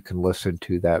 you can listen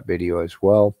to that video as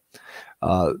well.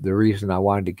 The reason I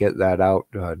wanted to get that out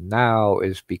now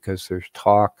is because there's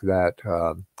talk that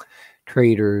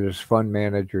traders, fund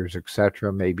managers,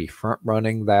 etc., may be front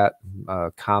running that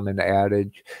common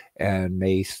adage and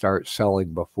may start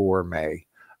selling before May.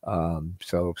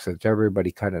 So since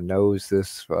everybody kind of knows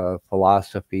this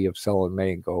philosophy of sell in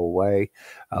May and go away,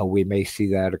 we may see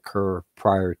that occur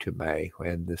prior to May.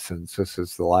 And since this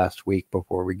is the last week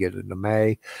before we get into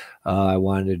May, I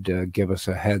wanted to give us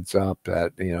a heads up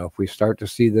that, if we start to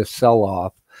see this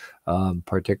sell-off,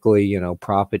 particularly,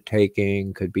 profit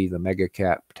taking, could be the mega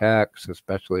cap techs,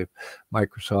 especially if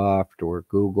Microsoft or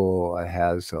Google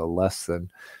has less than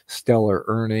stellar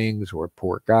earnings or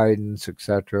poor guidance,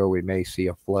 etc. We may see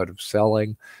a flood of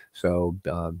selling. So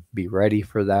be ready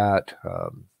for that.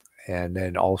 And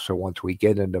then also, once we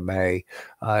get into May,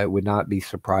 it would not be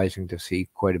surprising to see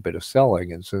quite a bit of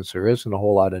selling. And since there isn't a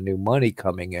whole lot of new money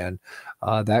coming in,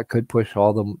 that could push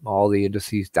all the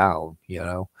indices down.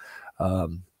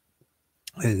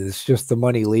 It's just the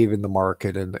money leaving the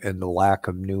market and the lack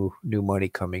of new money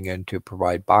coming in to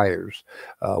provide buyers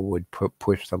would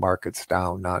push the markets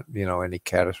down, not any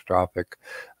catastrophic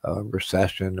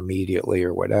recession immediately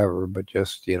or whatever, but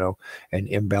just, an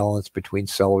imbalance between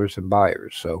sellers and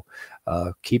buyers. So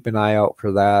keep an eye out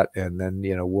for that, and then,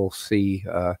 we'll see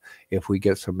if we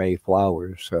get some May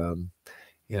flowers.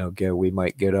 We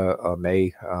might get a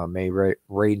May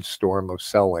rainstorm of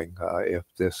selling if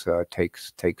this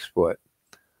takes foot.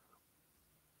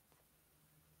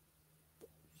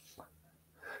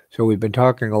 So we've been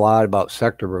talking a lot about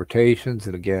sector rotations,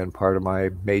 and again, part of my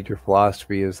major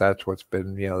philosophy is that's what's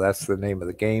been, that's the name of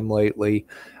the game lately,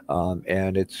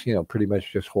 and it's, pretty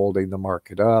much just holding the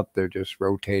market up. They're just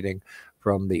rotating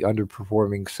from the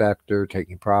underperforming sector,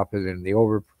 taking profit in the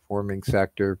overperforming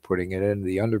sector, putting it in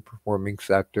the underperforming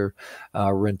sector,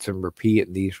 rinse and repeat.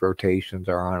 And these rotations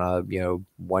are on a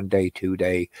 1 day, 2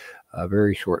 day,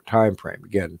 very short time frame.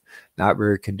 Again, not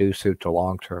very conducive to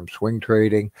long-term swing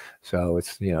trading. So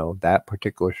it's, that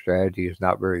particular strategy is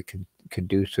not very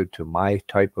conducive to my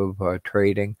type of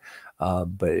trading.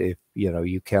 But if,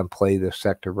 you can play the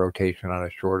sector rotation on a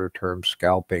shorter term,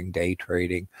 scalping, day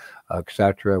trading,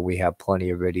 etc. We have plenty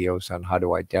of videos on how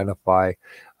to identify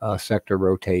sector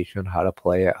rotation, how to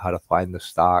play it, how to find the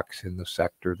stocks in the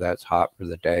sector that's hot for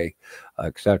the day,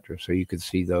 etc. So you can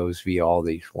see those via all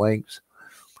these links.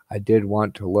 I did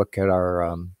want to look at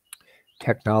our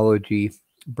technology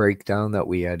breakdown that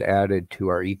we had added to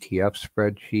our ETF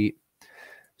spreadsheet.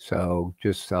 So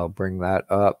just I'll bring that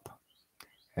up.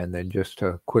 And then just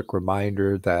a quick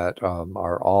reminder that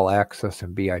our All Access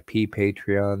and VIP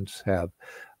Patreons have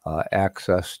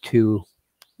access to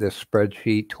this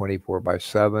spreadsheet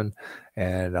 24/7.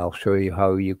 And I'll show you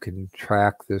how you can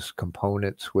track this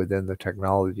components within the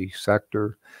technology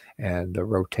sector and the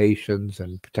rotations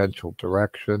and potential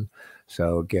direction.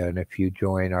 So again, if you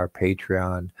join our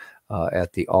Patreon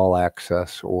at the All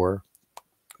Access or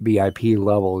VIP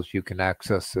levels, you can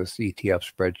access this ETF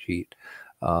spreadsheet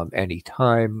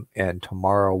anytime. And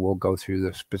tomorrow we'll go through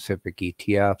the specific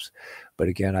ETFs. But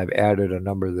again, I've added a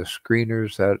number of the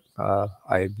screeners that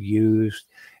I've used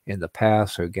in the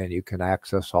past. So again, you can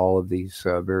access all of these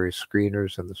various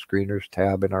screeners in the screeners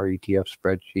tab in our ETF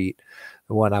spreadsheet.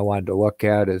 The one I wanted to look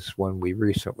at is one we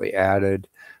recently added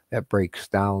that breaks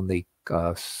down the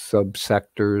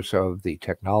subsectors of the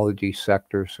technology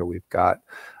sector. So we've got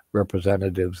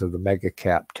representatives of the mega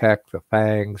cap tech, the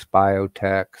FANGs,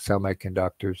 biotech,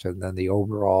 semiconductors, and then the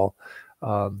overall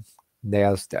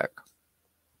NASDAQ.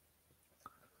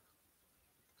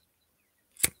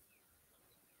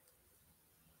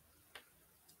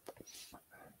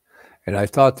 And I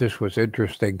thought this was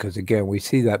interesting because, again, we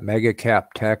see that mega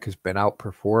cap tech has been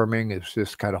outperforming. It's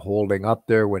just kind of holding up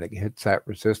there. When it hits that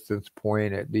resistance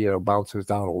point, it bounces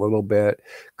down a little bit,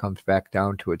 comes back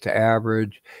down to its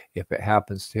average. If it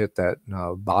happens to hit that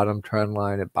bottom trend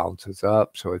line, it bounces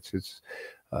up. So it's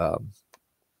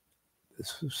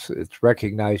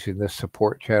recognizing this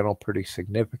support channel pretty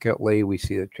significantly. We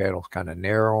see the channel's kind of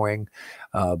narrowing.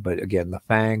 But again, the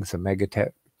FANGs, the mega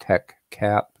cap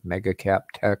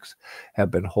techs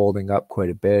have been holding up quite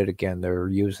a bit. Again, they're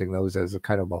using those as a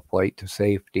kind of a flight to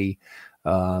safety.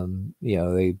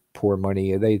 They pour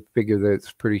money. They figure that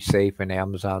it's pretty safe in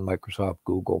Amazon, Microsoft,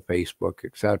 Google, Facebook,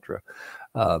 etc.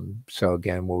 So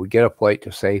again, when we get a flight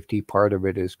to safety, part of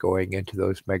it is going into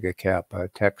those mega cap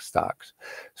tech stocks.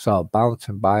 So bounce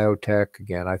in biotech,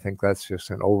 again, I think that's just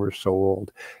an oversold,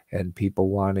 and people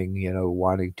wanting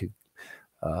to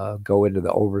go into the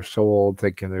oversold,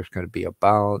 thinking there's going to be a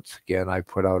bounce. Again, I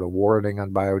put out a warning on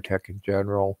biotech in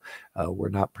general. We're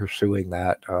not pursuing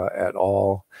that at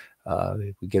all.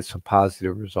 If we get some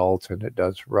positive results, and it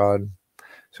does run.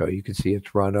 So you can see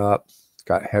it's run up. It's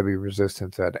got heavy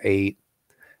resistance at 8.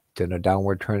 It's in a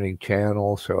downward trending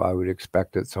channel, so I would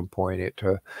expect at some point it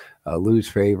to lose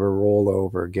favor, roll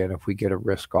over. Again, if we get a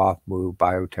risk-off move,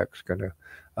 biotech's going to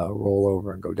roll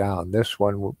over and go down. This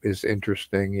one is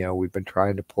interesting. We've been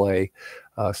trying to play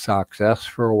SOX-S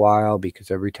for a while,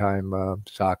 because every time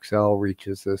SOX-L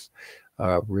reaches this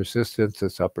resistance,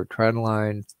 this upper trend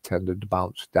line, tended to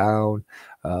bounce down.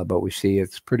 But we see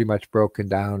it's pretty much broken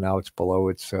down. Now it's below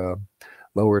its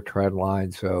lower trend line.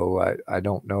 So I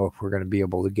don't know if we're going to be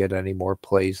able to get any more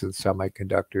plays in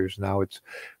semiconductors. Now it's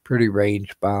pretty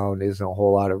range bound, isn't a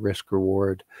whole lot of risk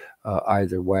reward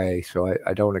either way. So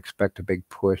I don't expect a big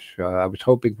push. I was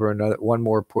hoping for one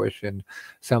more push in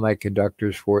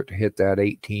semiconductors for it to hit that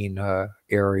 18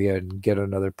 area and get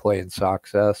another play in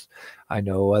SOX-S. I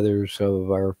know others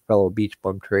of our fellow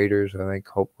BeachBum traders, I think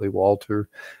hopefully Walter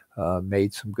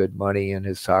made some good money in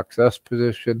his SOX-S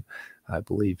position. I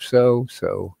believe so.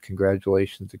 So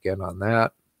congratulations again on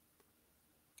that.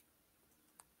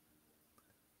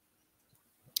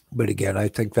 But again, I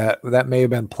think that may have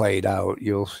been played out.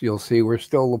 You'll see we're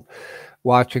still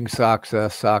watching stocks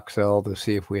S, stocks L to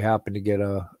see if we happen to get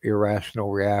a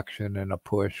irrational reaction and a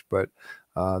push, but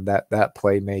that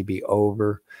play may be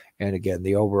over. And again,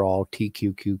 the overall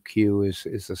TQQQ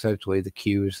is essentially the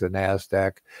Q's, the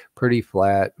NASDAQ, pretty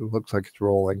flat. It looks like it's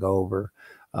rolling over.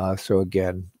 So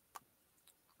again,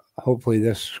 hopefully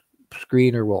this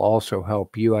screener will also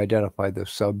help you identify the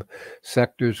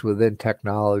sub-sectors within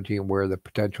technology and where the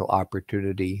potential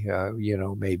opportunity,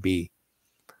 may be.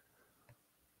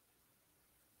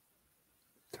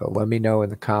 So let me know in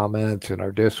the comments, in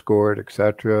our Discord,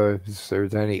 etc., if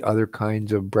there's any other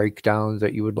kinds of breakdowns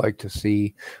that you would like to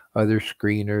see, other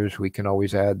screeners. We can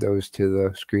always add those to the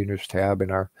screeners tab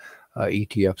in our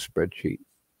ETF spreadsheet.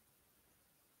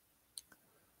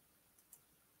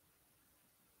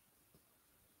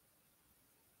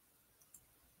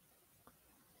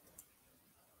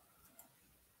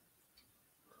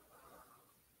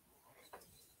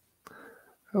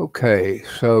 Okay,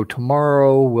 so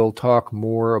tomorrow we'll talk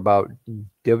more about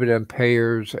dividend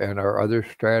payers and our other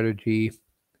strategy.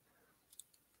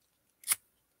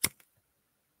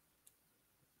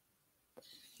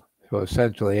 So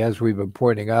essentially, as we've been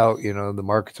pointing out, the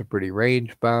markets are pretty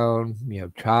range bound,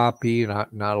 choppy,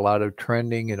 not a lot of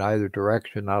trending in either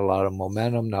direction, not a lot of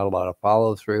momentum, not a lot of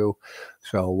follow through.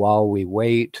 So while we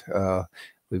wait,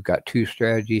 we've got two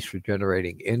strategies for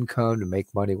generating income to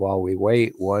make money while we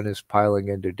wait. One is piling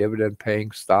into dividend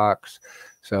paying stocks.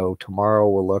 So tomorrow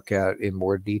we'll look at in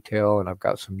more detail, and I've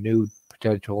got some new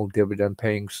potential dividend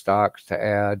paying stocks to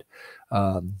add.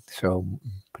 So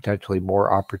potentially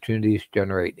more opportunities to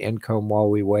generate income while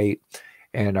we wait.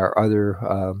 And our other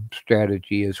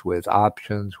strategy is with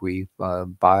options. We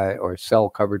buy or sell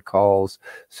covered calls,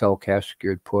 sell cash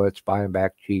secured puts, buy them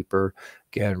back cheaper.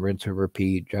 Again, rinse and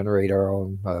repeat, generate our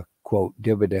own quote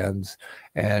dividends,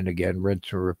 and again,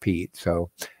 rinse and repeat.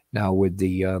 So now with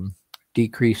the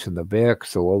decrease in the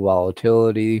VIX, the low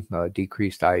volatility,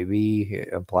 decreased IV,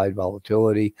 implied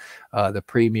volatility, the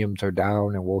premiums are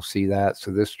down, and we'll see that.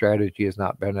 So this strategy has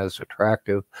not been as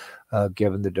attractive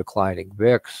given the declining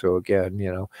VIX. So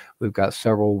again, we've got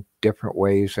several different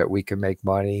ways that we can make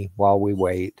money while we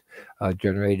wait,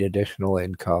 generate additional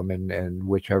income, and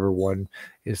whichever one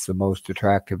is the most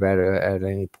attractive at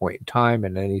any point in time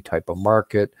in any type of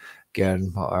market.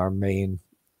 Again, our main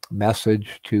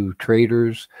message to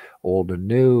traders, old and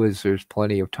new, is there's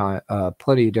plenty of time,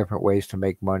 plenty of different ways to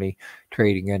make money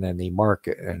trading in any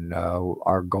market, and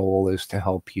our goal is to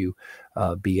help you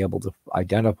be able to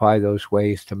identify those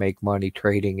ways to make money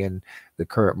trading in the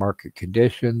current market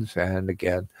conditions, and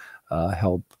again,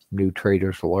 help new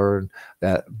traders learn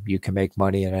that you can make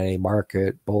money in any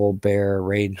market, bull, bear,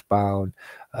 range bound,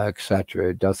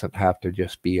 etc. It doesn't have to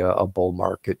just be a bull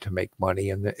market to make money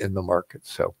in the market.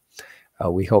 So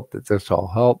we hope that this all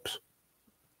helps.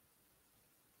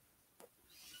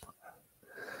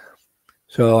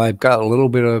 So I've got a little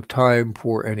bit of time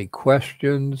for any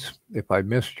questions. If I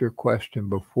missed your question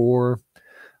before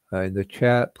in the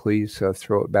chat, please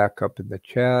throw it back up in the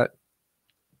chat.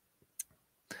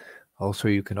 Also,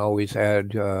 you can always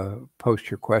post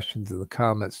your questions in the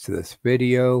comments to this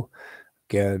video.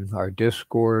 Again, our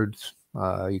Discords,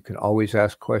 you can always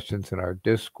ask questions in our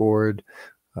Discord.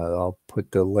 I'll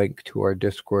put the link to our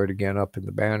Discord again up in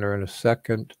the banner in a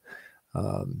second.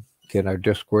 Again, our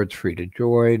Discord's free to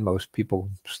join. Most people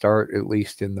start at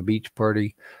least in the Beach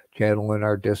Party channel in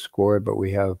our Discord, but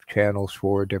we have channels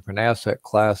for different asset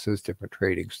classes, different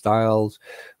trading styles.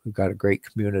 We've got a great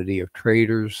community of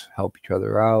traders, help each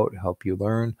other out, help you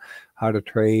learn how to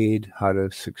trade, how to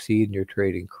succeed in your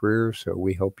trading career. So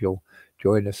we hope you'll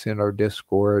join us in our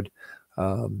Discord.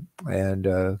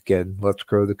 Again, let's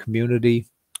grow the community.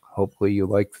 Hopefully you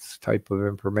like this type of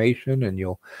information and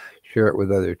you'll share it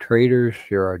with other traders,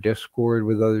 share our Discord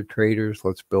with other traders.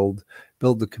 Let's build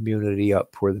the community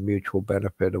up for the mutual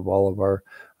benefit of all of our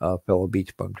fellow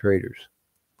BeachBum traders.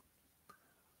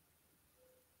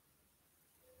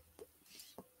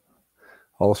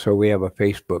 Also, we have a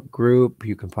Facebook group.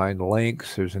 You can find the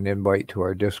links. There's an invite to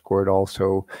our Discord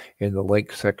also in the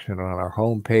link section on our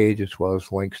homepage, as well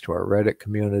as links to our Reddit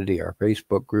community, our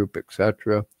Facebook group,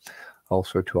 etc.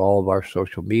 Also to all of our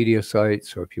social media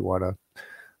sites. So if you want to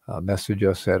message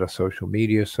us at a social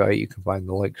media site, you can find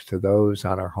the links to those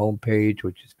on our homepage,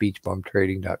 which is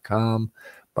beachbumtrading.com,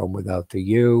 bum without the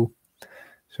U.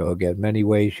 So again, many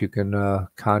ways you can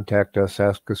contact us,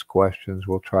 ask us questions.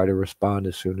 We'll try to respond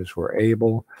as soon as we're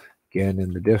able. Again,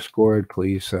 in the Discord,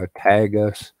 please tag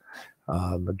us.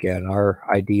 Again, our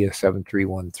ID is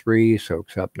 7313, so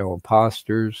accept no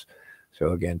imposters.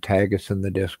 So again, tag us in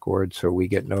the Discord so we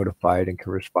get notified and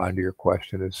can respond to your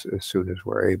question as soon as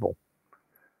we're able.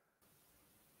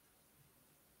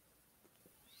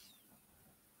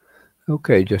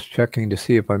 Okay, just checking to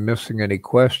see if I'm missing any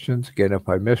questions. Again, if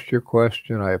I missed your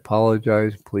question, I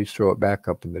apologize. Please throw it back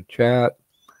up in the chat.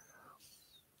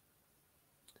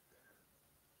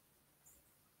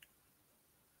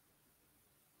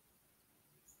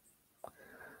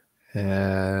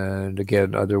 And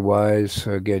again, otherwise,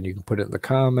 again, you can put it in the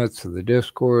comments of the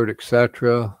Discord,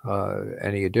 etc.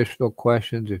 Any additional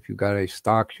questions? If you've got any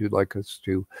stocks you'd like us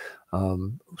to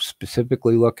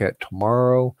specifically look at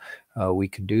tomorrow, we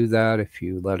can do that if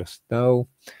you let us know.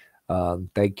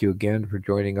 Thank you again for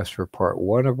joining us for part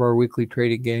 1 of our weekly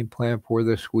trading game plan for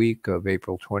this week of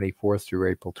April 24th through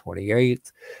April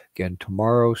 28th. Again,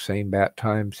 tomorrow, same bat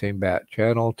time, same bat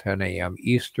channel, 10 a.m.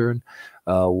 Eastern.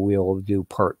 We'll do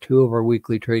part 2 of our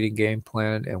weekly trading game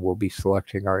plan, and we'll be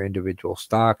selecting our individual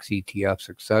stocks, ETFs,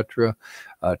 etc.,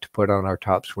 to put on our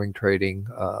top swing trading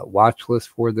watch list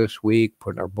for this week,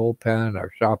 put in our bullpen,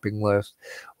 our shopping list.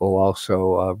 We'll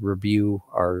also review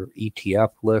our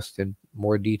ETF list in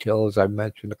more detail, as I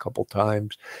mentioned a couple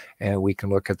times, and we can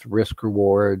look at the risk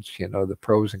rewards, the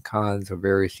pros and cons of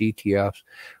various ETFs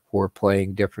for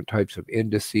playing different types of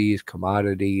indices,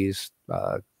 commodities,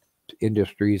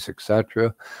 industries,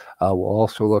 etc. We'll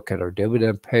also look at our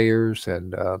dividend payers,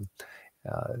 and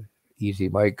Easy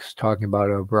Mike's talking about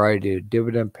a variety of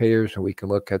dividend payers, and we can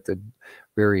look at the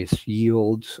various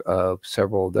yields of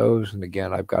several of those. And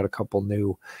again, I've got a couple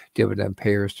new dividend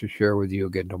payers to share with you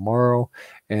again tomorrow,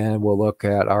 and we'll look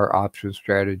at our option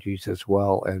strategies as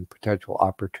well, and potential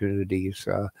opportunities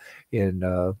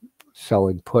in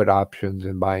selling put options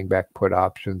and buying back put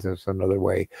options as another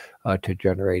way to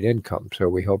generate income. So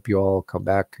we hope you all come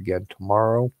back again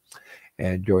tomorrow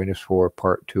and join us for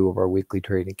part 2 of our weekly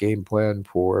trading game plan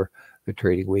for the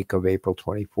trading week of April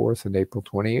 24th and April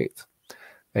 28th.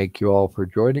 Thank you all for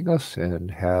joining us, and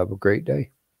have a great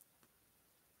day.